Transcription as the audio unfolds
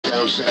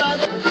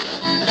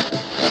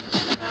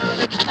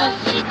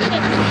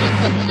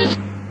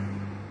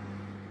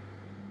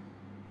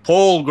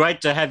Paul,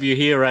 great to have you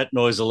here at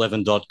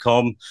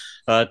noise11.com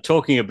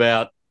talking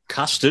about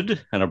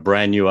Custard and a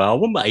brand new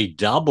album, a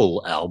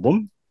double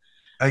album.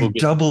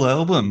 Double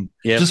album.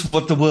 Yep. Just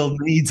what the world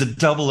needs, a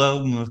double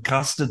album of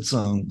Custard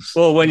songs.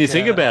 Well, when you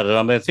think about it,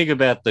 I mean, think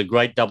about the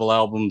great double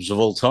albums of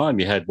all time.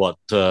 You had what,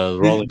 the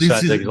Rolling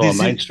Stones on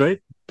Main Street?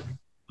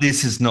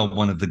 This is not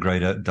one of the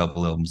great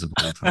double albums of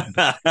all time.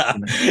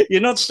 You're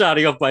not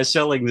starting off by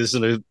selling this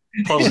in a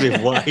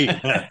positive way.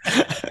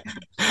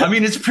 I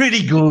mean, it's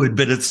pretty good,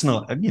 but it's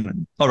not,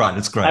 all right,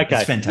 it's great. Okay.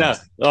 It's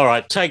fantastic. No, all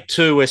right, take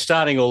two. We're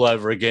starting all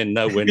over again.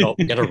 No, we're not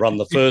going to run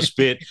the first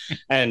bit.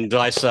 And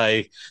I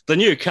say the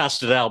new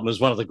Custard album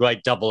is one of the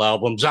great double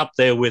albums, up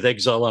there with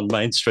Exile on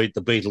Main Street,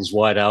 the Beatles'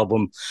 White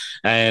Album.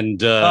 And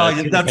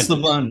that's the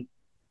one.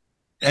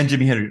 And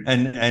Jimi Hendrix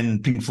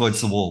and Pink Floyd's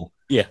The Wall.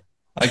 Yeah.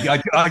 I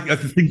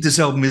think this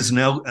album is an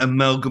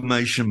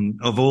amalgamation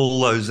of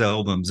all those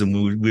albums,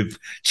 and we've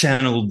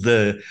channeled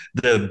the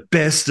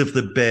best of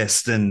the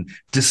best and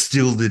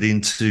distilled it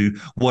into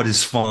what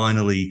is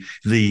finally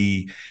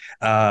the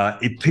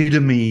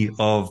epitome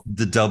of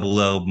the double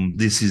album.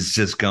 This is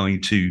just going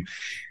to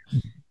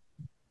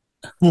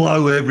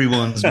blow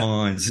everyone's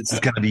minds. It's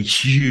going to be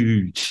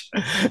huge.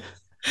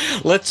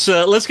 Let's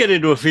get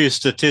into a few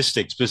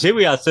statistics, because here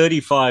we are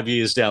 35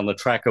 years down the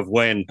track of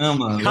when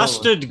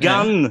Custard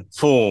Gun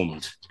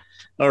formed.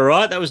 All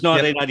right, that was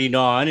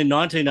 1989. Yep. In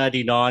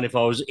 1989, if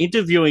I was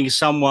interviewing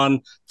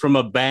someone from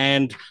a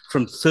band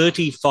from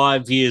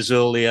 35 years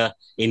earlier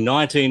in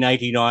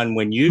 1989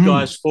 when you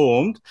guys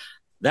formed,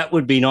 that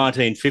would be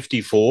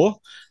 1954.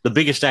 The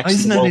biggest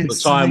acts in the world at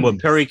the time were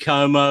Perry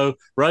Como,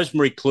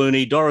 Rosemary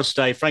Clooney, Doris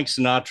Day, Frank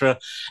Sinatra,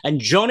 and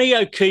Johnny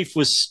O'Keefe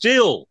was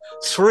still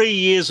 3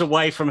 years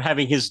away from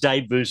having his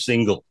debut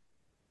single.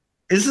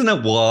 Isn't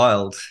it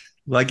wild?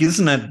 Like,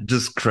 isn't that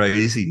just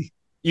crazy?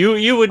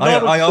 You would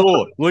not have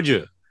thought, would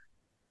you?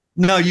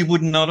 No, you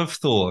would not have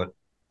thought.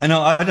 And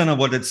I don't know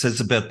what it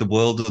says about the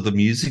world or the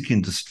music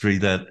industry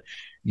that,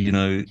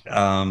 I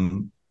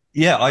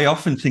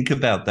often think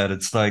about that.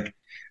 It's like,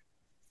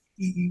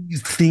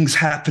 things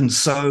happen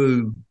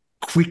so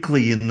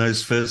quickly in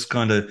those first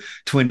kind of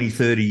 20,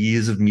 30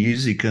 years of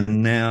music.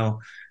 And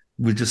now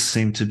we just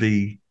seem to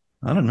be,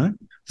 I don't know,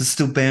 there's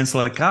still bands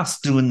like us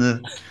doing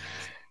the...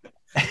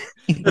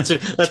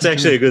 That's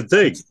actually a good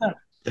thing.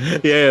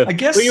 Yeah. I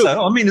guess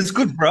so. I mean, it's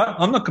good for us.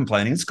 I'm not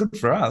complaining. It's good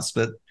for us,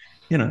 but,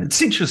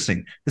 it's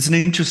interesting. It's an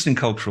interesting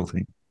cultural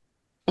thing.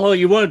 Well,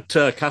 you weren't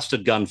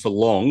Custard Gun for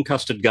long.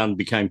 Custard Gun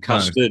became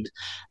Custard,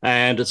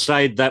 and it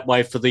stayed that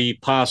way for the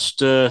past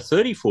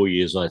 34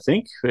 years, I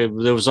think. There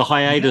was a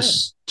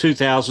hiatus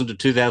 2000 to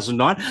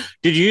 2009.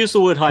 Did you use the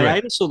word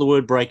hiatus or the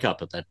word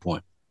breakup at that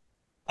point?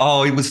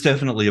 Oh, it was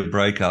definitely a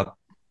breakup.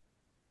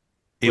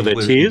 Were there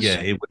tears?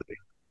 Yeah, it would be.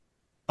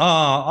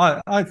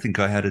 Oh, I think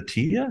I had a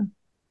tear.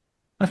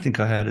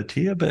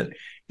 But,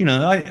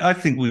 I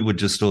think we were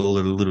just all a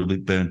little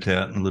bit burnt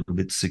out and a little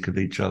bit sick of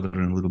each other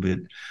and a little bit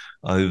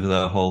over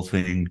the whole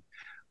thing.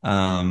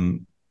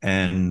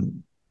 It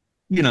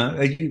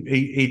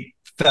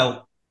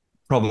felt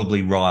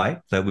probably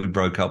right that we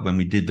broke up when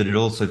we did, but it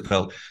also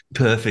felt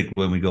perfect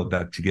when we got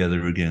back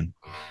together again.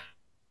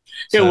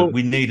 So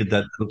we needed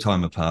that little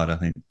time apart, I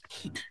think.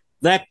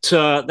 That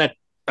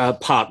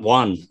part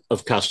one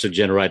of Custard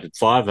generated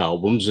 5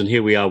 albums, and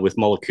here we are with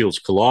Molecules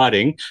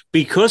Colliding.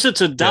 Because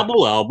it's a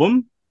double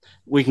album,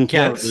 we can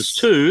count it as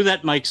 2.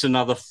 That makes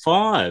another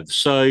 5.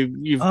 So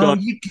you've got...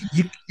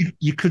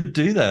 You could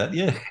do that,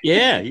 yeah.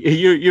 Yeah,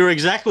 you're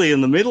exactly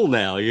in the middle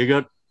now. You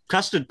got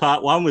Custard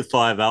Part 1 with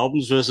 5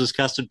 albums versus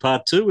Custard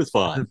Part 2 with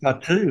 5.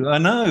 Part 2, I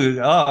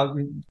know.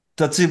 Oh,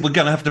 that's it. We're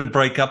going to have to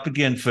break up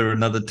again for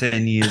another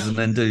 10 years and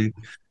then do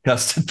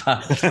Custard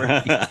Part 3.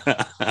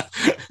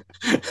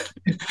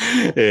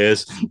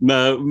 Yes,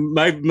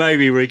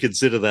 maybe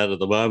reconsider that at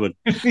the moment.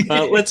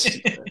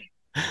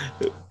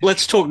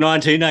 Let's talk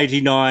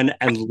 1989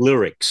 and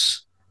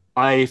lyrics.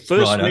 I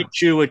first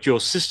met you at your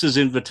sister's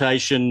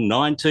invitation,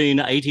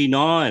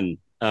 1989.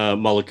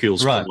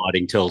 Molecules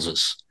Colliding tells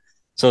us.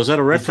 So is that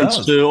a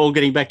reference to all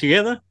getting back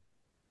together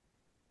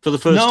for the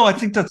first? No, I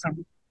think that's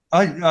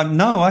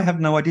no, I have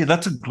no idea.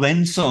 That's a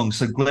Glenn song.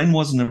 So Glenn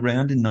wasn't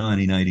around in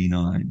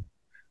 1989.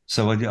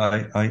 So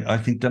I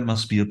think that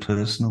must be a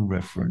personal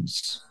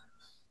reference.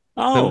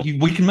 Oh, so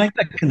we can make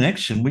that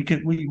connection. We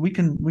can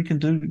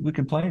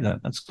play that.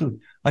 That's good.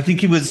 I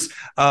think he was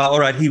all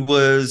right. He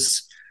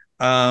was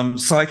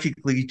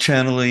psychically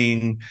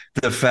channeling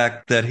the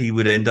fact that he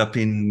would end up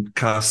in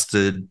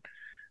Custard.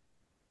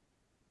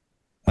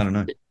 I don't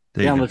know.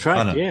 Down the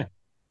track, yeah.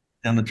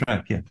 Down the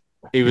track, yeah.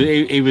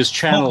 He was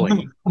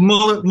channeling.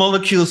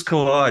 Molecules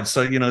collide.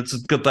 So, it's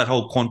got that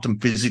whole quantum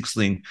physics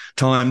thing.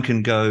 Time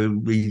can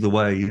go either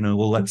way,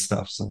 all that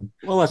stuff. So,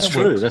 well, that's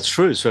true. That's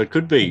true. So it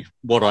could be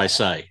what I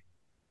say.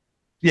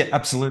 Yeah,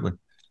 absolutely.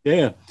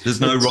 Yeah. There's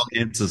no wrong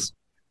answers.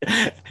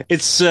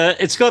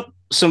 It's got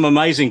some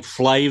amazing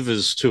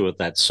flavors to it,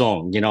 that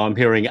song. I'm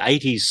hearing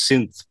 80s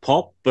synth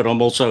pop, but I'm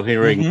also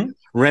hearing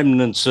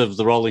remnants of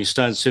the Rolling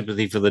Stones'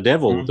 "Sympathy for the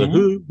Devil," the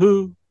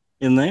who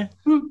in there.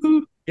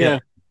 Yeah.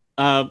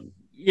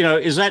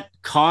 Is that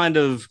kind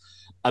of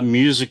a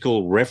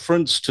musical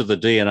reference to the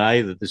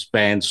DNA that this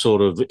band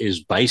sort of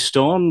is based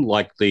on?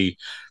 Like the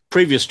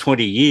previous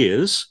 20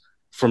 years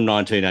from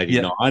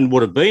 1989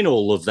 would have been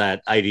all of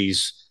that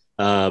 80s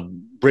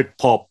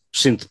Britpop,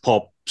 synth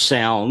pop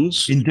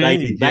sounds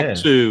dating back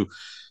to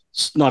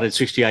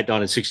 1968,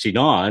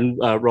 1969,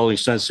 Rolling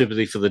Stones'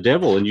 "Sympathy for the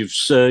Devil." And you've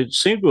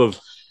seemed to have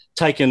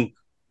taken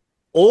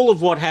all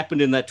of what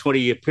happened in that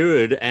 20-year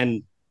period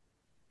and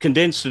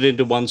condensed it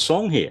into one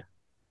song here.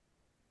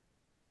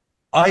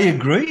 I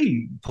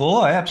agree,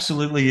 Paul. I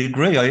absolutely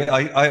agree.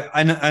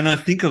 I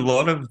think a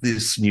lot of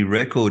this new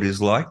record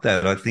is like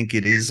that. I think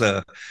it is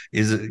a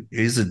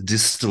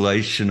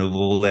distillation of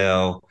all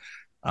our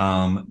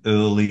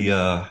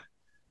earlier,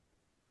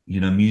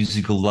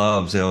 musical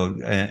loves,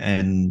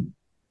 and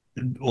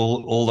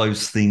all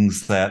those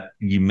things that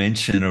you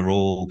mention are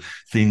all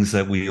things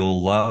that we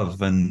all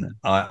love. And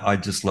I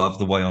just love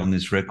the way on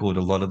this record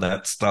a lot of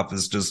that stuff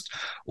has just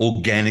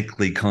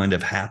organically kind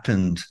of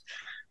happened.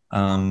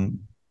 I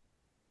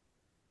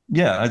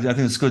think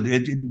it's good.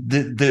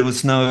 There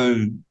was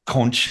no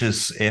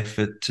conscious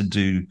effort to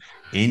do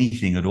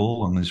anything at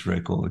all on this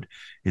record.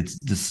 It's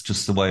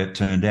just the way it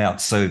turned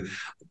out. So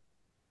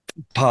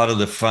part of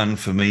the fun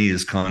for me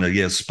is kind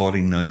of,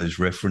 spotting those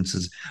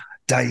references.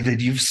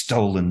 David, you've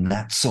stolen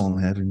that song,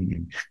 haven't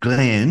you?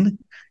 Glenn,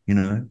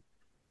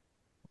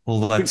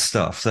 all that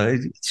stuff. So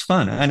it's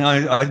fun. And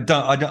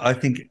I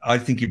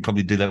think you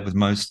probably do that with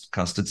most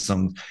Custard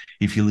songs.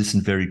 If you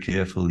listen very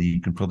carefully,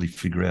 you can probably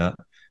figure out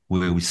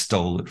where we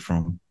stole it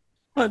from.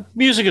 Well,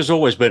 music has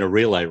always been a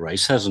relay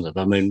race, hasn't it?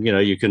 I mean,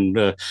 you can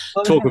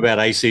talk about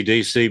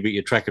AC/DC, but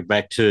you track it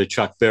back to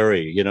Chuck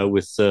Berry,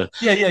 with the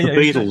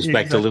Beatles,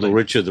 back to Little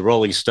Richard, the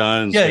Rolling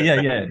Stones.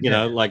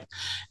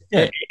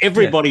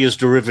 Everybody is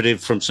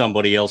derivative from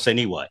somebody else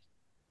anyway.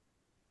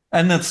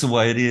 And that's the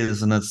way it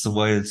is, and that's the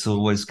way it's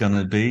always going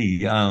to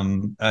be.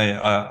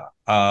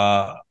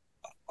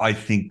 I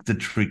think the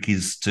trick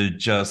is to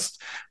just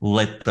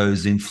let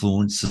those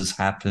influences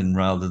happen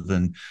rather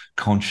than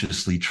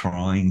consciously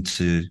trying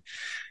to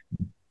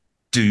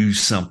do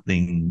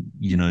something,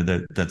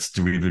 that's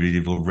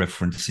derivative or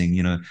referencing,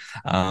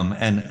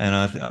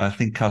 and I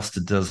think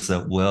Custard does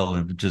that well.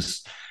 And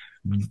just,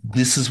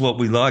 this is what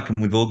we like, and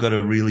we've all got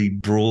a really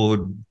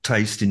broad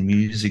taste in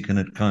music, and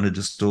it kind of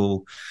just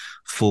all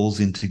falls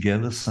in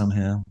together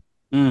somehow.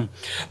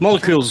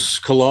 Molecules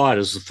Collide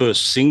is the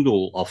first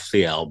single off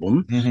the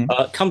album.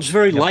 Comes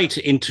very late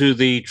into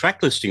the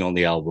track listing on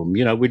the album.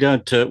 We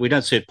don't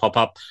see it pop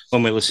up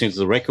when we're listening to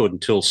the record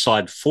until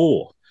side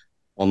 4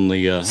 on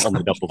the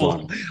double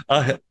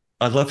vinyl.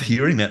 I love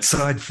hearing that,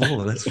 side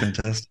 4. That's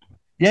fantastic.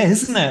 Yeah,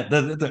 isn't that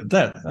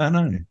I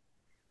know.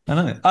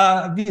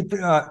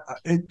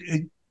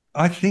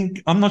 I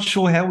think, I'm not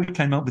sure how we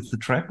came up with the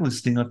track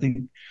listing. I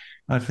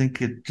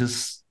think it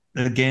just,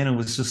 again, it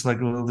was just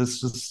like, well, let's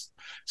just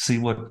see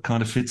what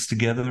kind of fits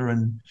together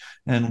and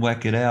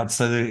whack it out.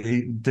 So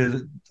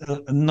there's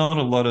not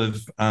a lot of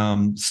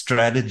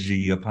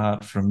strategy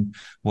apart from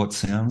what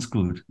sounds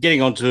good.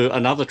 Getting on to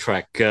another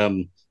track,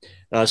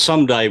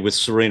 Someday with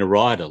Serena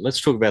Ryder. Let's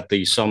talk about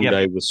the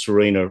Someday with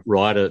Serena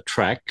Ryder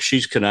track.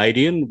 She's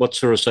Canadian. What's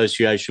her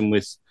association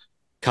with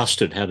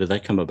Custard? How did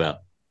that come about?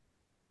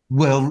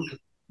 Well,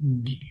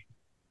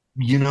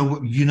 you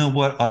know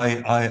what?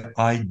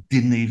 I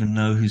didn't even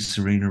know who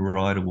Serena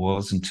Ryder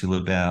was until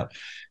about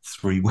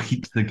 3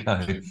 weeks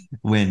ago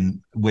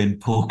when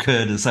Paul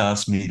Curtis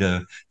asked me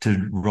to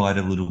write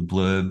a little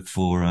blurb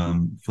for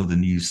the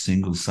new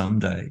single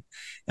Someday.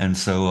 And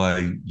so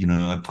I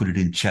put it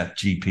in Chat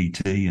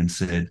GPT and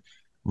said,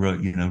 write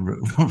a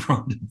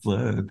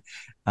blurb,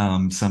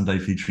 Someday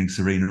featuring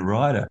Serena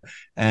Ryder.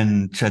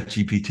 And Chat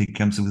GPT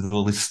comes up with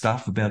all this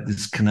stuff about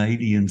this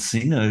Canadian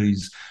singer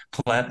who's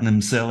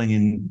platinum selling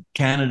in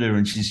Canada,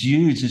 and she's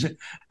huge.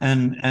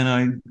 And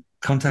I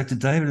contacted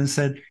David and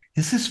said,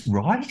 is this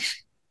right?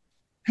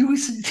 Who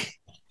is it?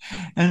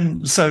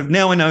 And so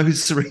now I know who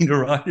Serena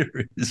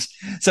Ryder is.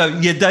 So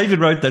yeah, David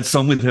wrote that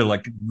song with her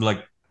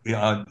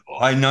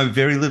I know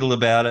very little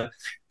about it.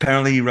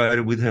 Apparently he wrote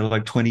it with her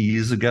 20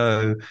 years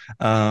ago,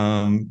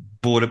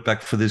 bought it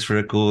back for this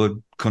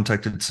record,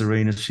 contacted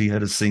Serena, she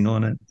had a sing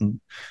on it, and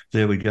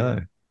there we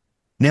go.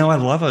 Now I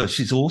love her.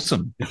 She's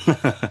awesome.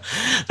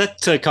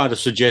 That kind of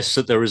suggests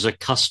that there is a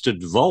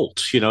Custard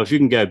vault. If you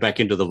can go back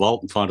into the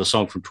vault and find a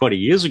song from 20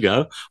 years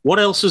ago, what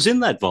else is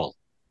in that vault?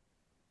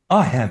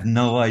 I have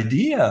no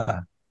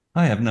idea.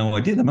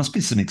 There must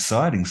be some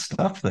exciting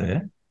stuff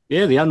there.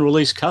 Yeah, the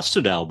unreleased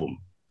Custard album.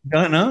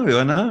 I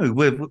know.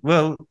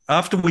 Well,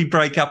 after we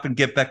break up and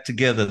get back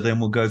together, then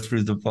we'll go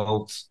through the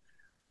vaults.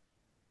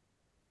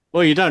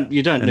 Well, you don't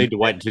need to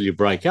wait until you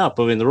break up.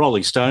 I mean, the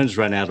Rolling Stones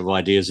ran out of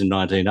ideas in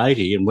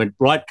 1980 and went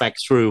right back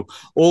through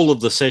all of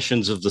the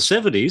sessions of the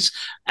 70s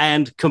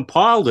and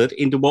compiled it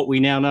into what we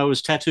now know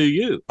as Tattoo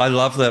You. I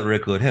love that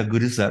record. How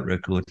good is that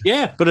record?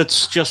 Yeah, but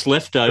it's just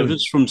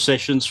leftovers from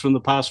sessions from the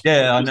past.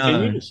 Yeah, I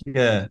know. Years.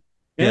 Yeah.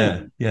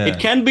 Yeah. yeah. It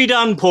can be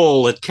done,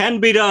 Paul. It can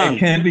be done. It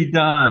can be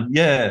done.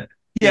 Yeah,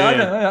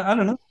 yeah. I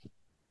don't know.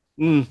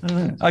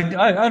 Mm.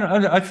 I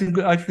don't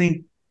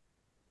know.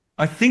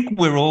 I think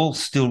we're all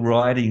still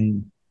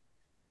writing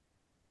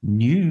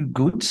new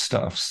good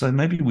stuff. So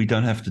maybe we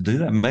don't have to do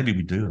that. Maybe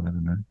we do. I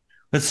don't know.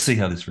 Let's see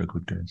how this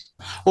record goes.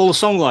 Well, a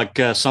song like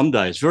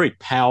Someday is very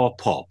power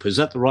pop. Is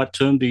that the right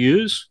term to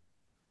use?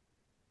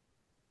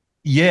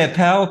 Yeah,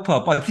 power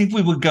pop. I think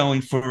we were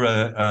going for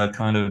a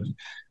kind of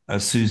a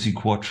Susie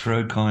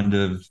Quattro kind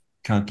of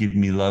 "Can't Give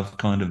Me Love"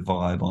 kind of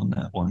vibe on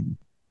that one.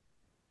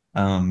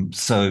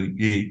 So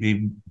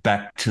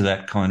back to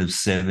that kind of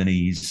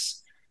 70s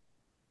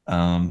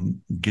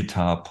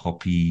guitar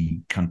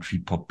poppy, country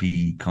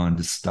poppy kind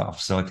of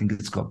stuff. So I think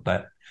it's got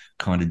that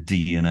kind of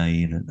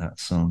DNA in it, that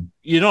song.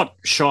 You're not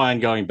shy in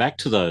going back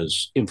to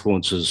those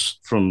influences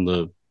from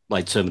the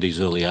late 70s,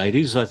 early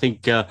 80s. I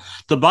think the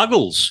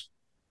Buggles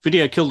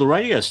video Killed the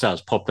Radio Stars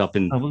popped up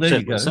in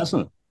set list,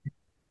 hasn't it?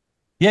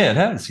 Yeah, it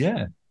has.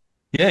 Yeah.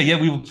 Yeah.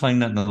 We were playing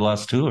that in the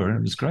last tour and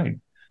it was great.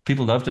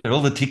 People loved it.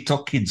 All the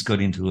TikTok kids got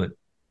into it.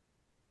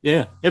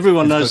 Yeah.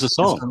 Everyone knows the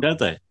song, don't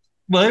they?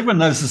 Well, everyone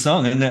knows the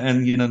song,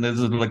 and you know,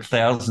 there's like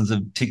thousands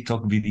of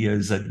TikTok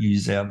videos that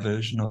use our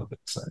version of it.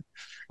 So,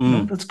 you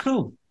know, that's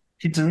cool.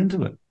 Kids are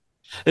into it.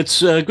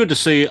 It's good to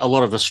see a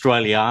lot of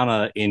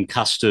Australiana in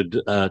Custard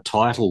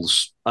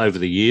titles over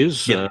the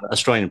years. Yep.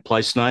 Australian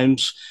place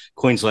names: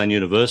 Queensland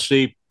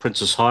University,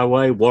 Princess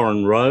Highway,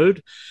 Warren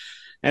Road.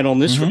 And on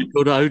this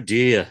record, oh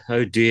dear,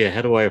 how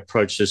do I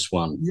approach this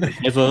one?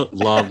 Never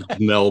loved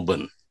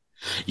Melbourne.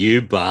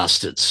 You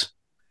bastards.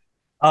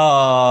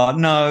 Oh,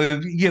 no.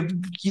 Yeah,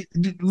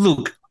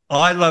 look,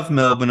 I love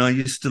Melbourne. I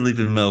used to live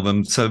in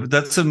Melbourne. So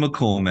that's a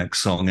McCormack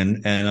song.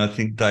 And I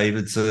think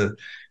David's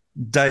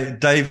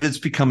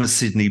become a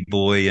Sydney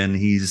boy and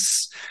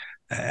he's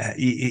got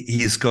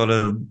he's got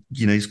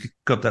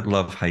that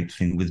love-hate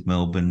thing with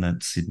Melbourne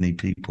that Sydney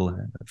people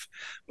have.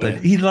 But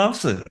he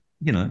loves it,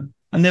 you know.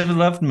 I never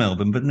loved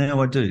Melbourne, but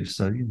now I do.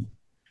 So, you know.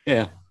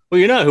 Yeah. Well,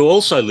 you know who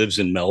also lives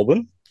in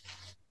Melbourne?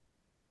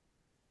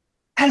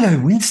 Hello,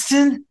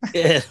 Winston.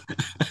 Yeah.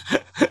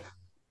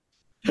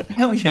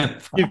 Hell yeah.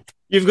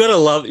 You've got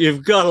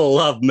to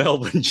love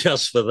Melbourne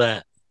just for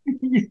that.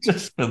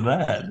 Just for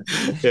that.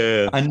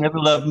 Yeah. I never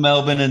loved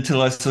Melbourne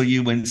until I saw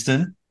you,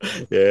 Winston.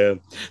 Yeah.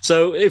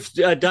 So if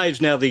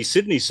Dave's now the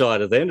Sydney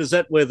sider, then is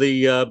that where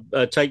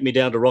the Take Me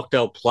Down to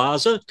Rockdale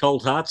Plaza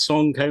Cold Heart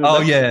song came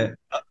about?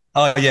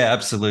 Oh yeah,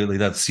 absolutely.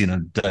 That's, you know,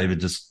 David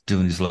just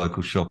doing his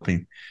local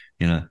shopping,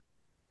 you know.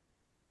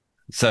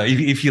 So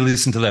if you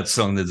listen to that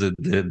song,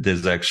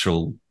 there's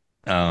actual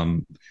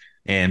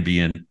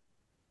ambient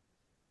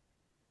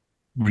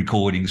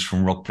recordings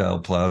from Rockdale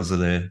Plaza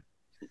there.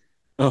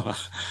 Oh.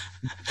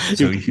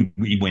 So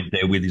he went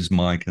there with his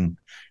mic and,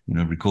 you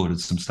know, recorded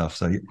some stuff.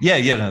 So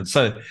no.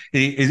 So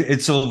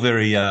it's all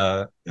very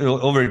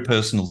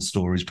personal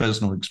stories,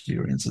 personal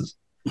experiences.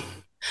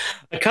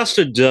 A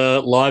Custard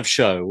live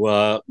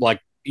show,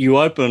 like you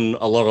open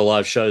a lot of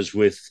live shows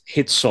with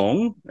hit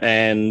song,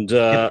 and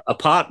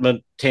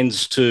Apartment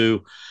tends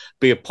to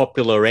be a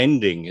popular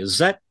ending. Is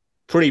that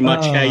pretty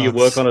much how you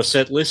work on a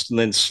set list and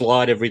then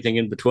slide everything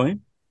in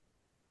between?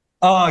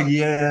 Oh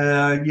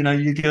yeah, you know,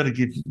 you got to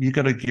give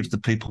the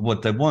people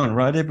what they want,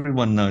 right?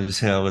 Everyone knows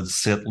how a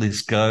set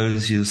list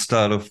goes. You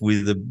start off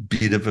with a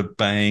bit of a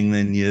bang,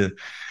 then you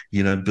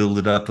know, build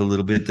it up a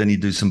little bit, then you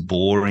do some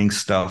boring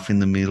stuff in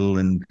the middle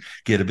and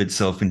get a bit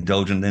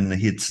self-indulgent, then the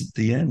hits at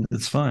the end.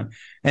 It's fine.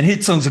 And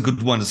hit song's a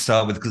good one to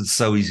start with because it's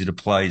so easy to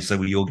play, so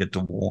we all get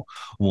to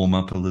warm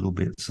up a little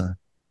bit. So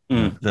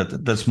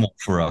that's more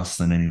for us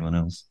than anyone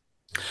else.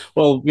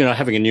 Well, you know,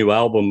 having a new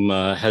album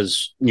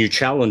has new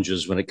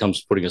challenges when it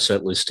comes to putting a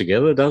set list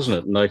together, doesn't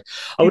it? And I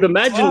would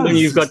imagine when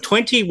you've got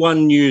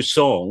 21 new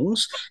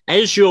songs,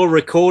 as you're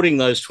recording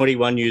those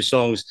 21 new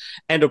songs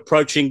and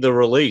approaching the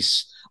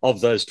release of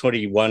those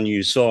 21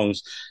 new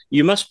songs,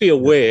 you must be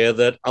aware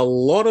that a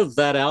lot of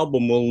that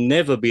album will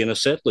never be in a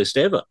set list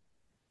ever.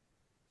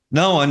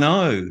 No, I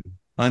know.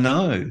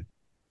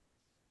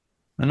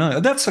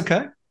 That's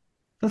okay.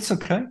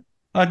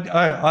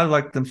 I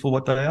like them for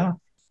what they are.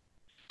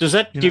 Does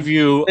that give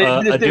you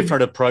a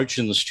different approach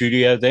in the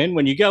studio then?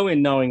 When you go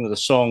in knowing that a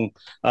song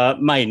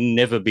may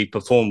never be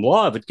performed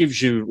live, it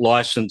gives you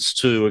license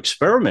to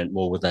experiment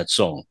more with that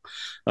song.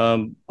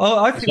 I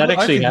think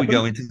we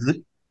go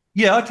into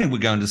I think we're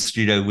going to the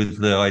studio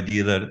with the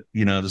idea that,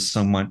 you know, the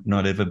song might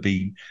not ever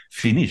be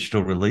finished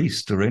or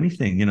released or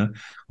anything, you know.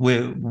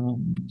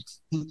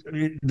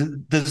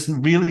 There's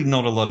really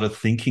not a lot of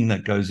thinking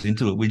that goes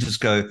into it. We just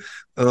go,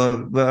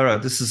 all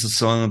right, this is a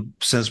song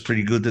that sounds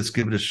pretty good. Let's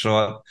give it a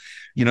shot.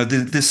 You know,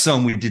 this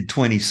song, we did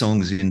 20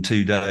 songs in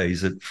 2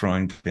 days at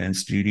Frying Pan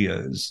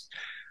Studios.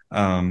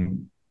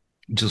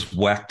 Just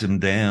whacked them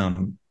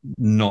down,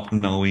 not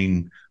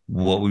knowing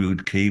what we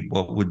would keep,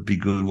 what would be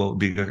good, what would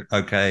be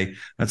okay.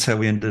 That's how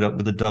we ended up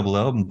with a double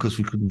album because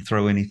we couldn't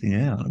throw anything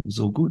out. It was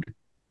all good.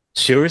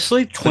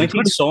 Seriously?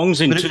 20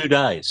 songs in 2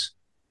 days?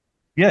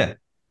 Yeah.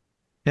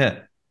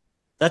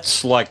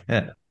 That's like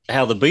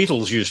how the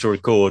Beatles used to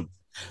record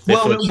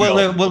That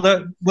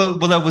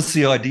was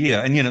the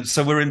idea, and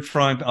so we're in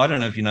Frying. I don't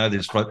know if you know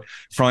this, but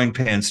Frying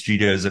Pan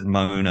Studios at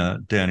Mona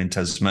down in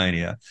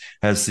Tasmania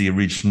has the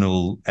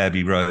original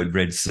Abbey Road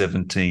Red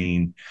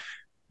 17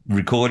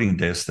 recording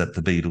desk that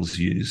the Beatles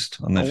used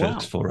on their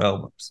first 4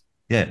 albums.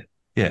 Yeah.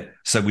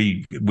 So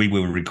we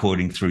were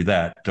recording through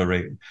that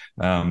direct,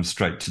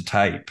 straight to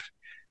tape,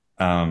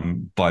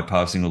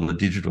 bypassing all the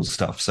digital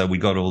stuff. So we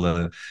got all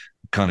the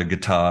kind of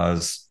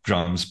guitars,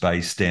 drums,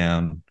 bass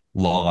down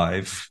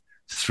live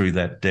through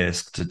that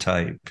desk to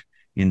tape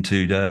in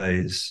 2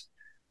 days.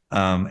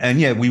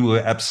 We were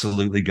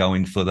absolutely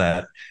going for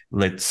that.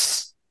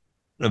 Let's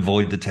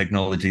avoid the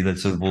technology.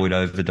 Let's avoid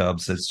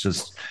overdubs. Let's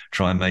just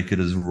try and make it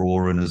as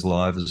raw and as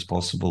live as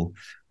possible,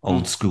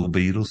 old school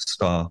Beatles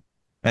style.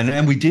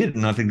 And we did.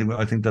 And I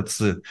think that's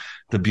the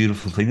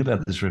beautiful thing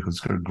about this record.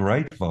 It's got a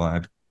great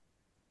vibe.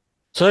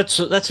 So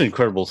that's an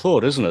incredible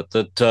thought, isn't it?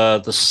 That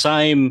the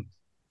same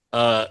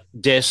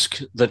desk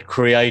that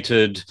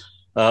created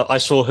I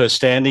Saw Her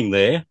Standing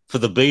There for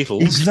the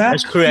Beatles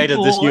has created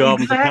this new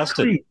album for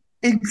Custard.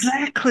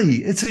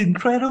 Exactly. It's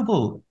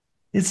incredible.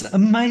 It's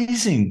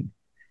amazing.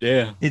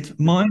 Yeah. It's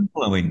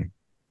mind-blowing.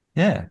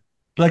 Yeah.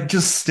 Like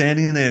just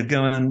standing there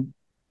going,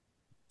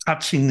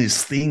 touching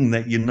this thing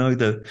that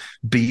the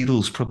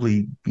Beatles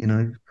probably,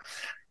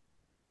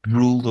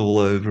 ruled all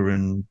over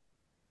and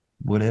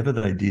whatever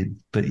they did.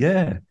 But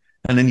yeah.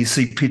 And then you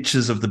see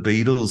pictures of the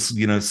Beatles,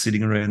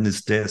 sitting around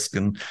this desk,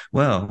 and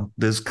wow,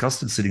 there's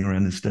Custard sitting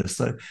around this desk.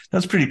 So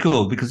that's pretty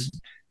cool because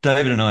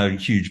David and I are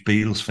huge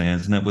Beatles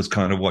fans, and that was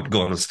kind of what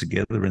got us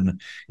together in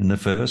the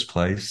first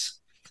place.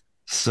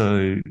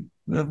 So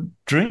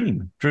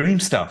dream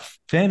stuff,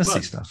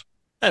 fantasy stuff.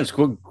 And it's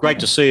great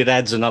to see it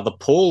adds another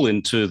Paul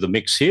into the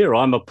mix here.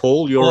 I'm a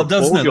Paul, you're a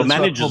Paul, your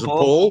manager's a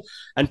Paul,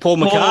 and Paul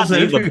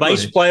McCartney, the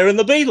bass player in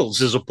the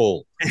Beatles, is a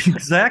Paul.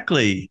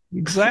 Exactly.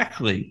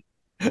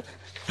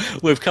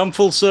 We've come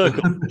full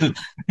circle.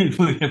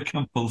 We have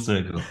come full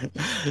circle.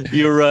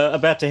 You're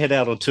about to head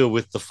out on tour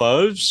with the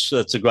Fauves.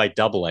 That's a great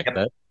double act,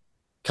 that.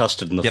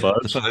 Custard and the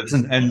Fauves. The Fauves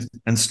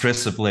and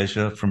Stress of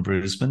Leisure from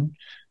Brisbane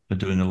are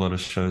doing a lot of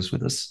shows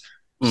with us.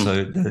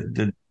 So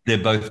they're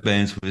both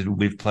bands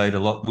we've played a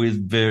lot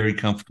with, very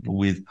comfortable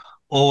with,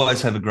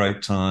 always have a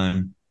great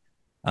time.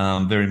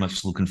 Very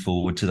much looking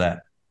forward to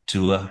that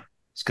tour.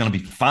 It's going to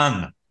be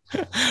fun.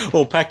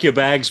 Well, pack your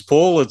bags,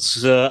 Paul.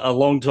 It's a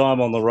long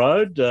time on the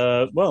road.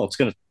 It's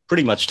going to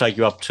pretty much take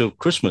you up to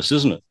Christmas,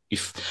 isn't it? You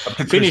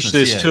finish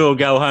this tour,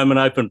 go home and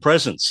open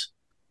presents.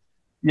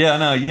 Yeah, I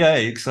know.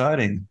 Yay,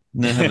 exciting.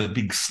 And then have a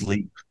big,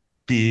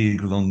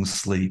 long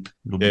sleep.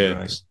 It'll be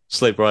great.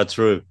 Sleep right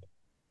through.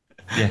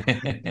 Yeah.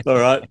 All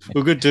right.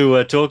 Well, good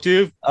to talk to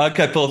you.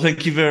 Okay, Paul.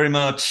 Thank you very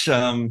much.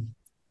 Been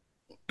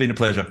a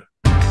pleasure.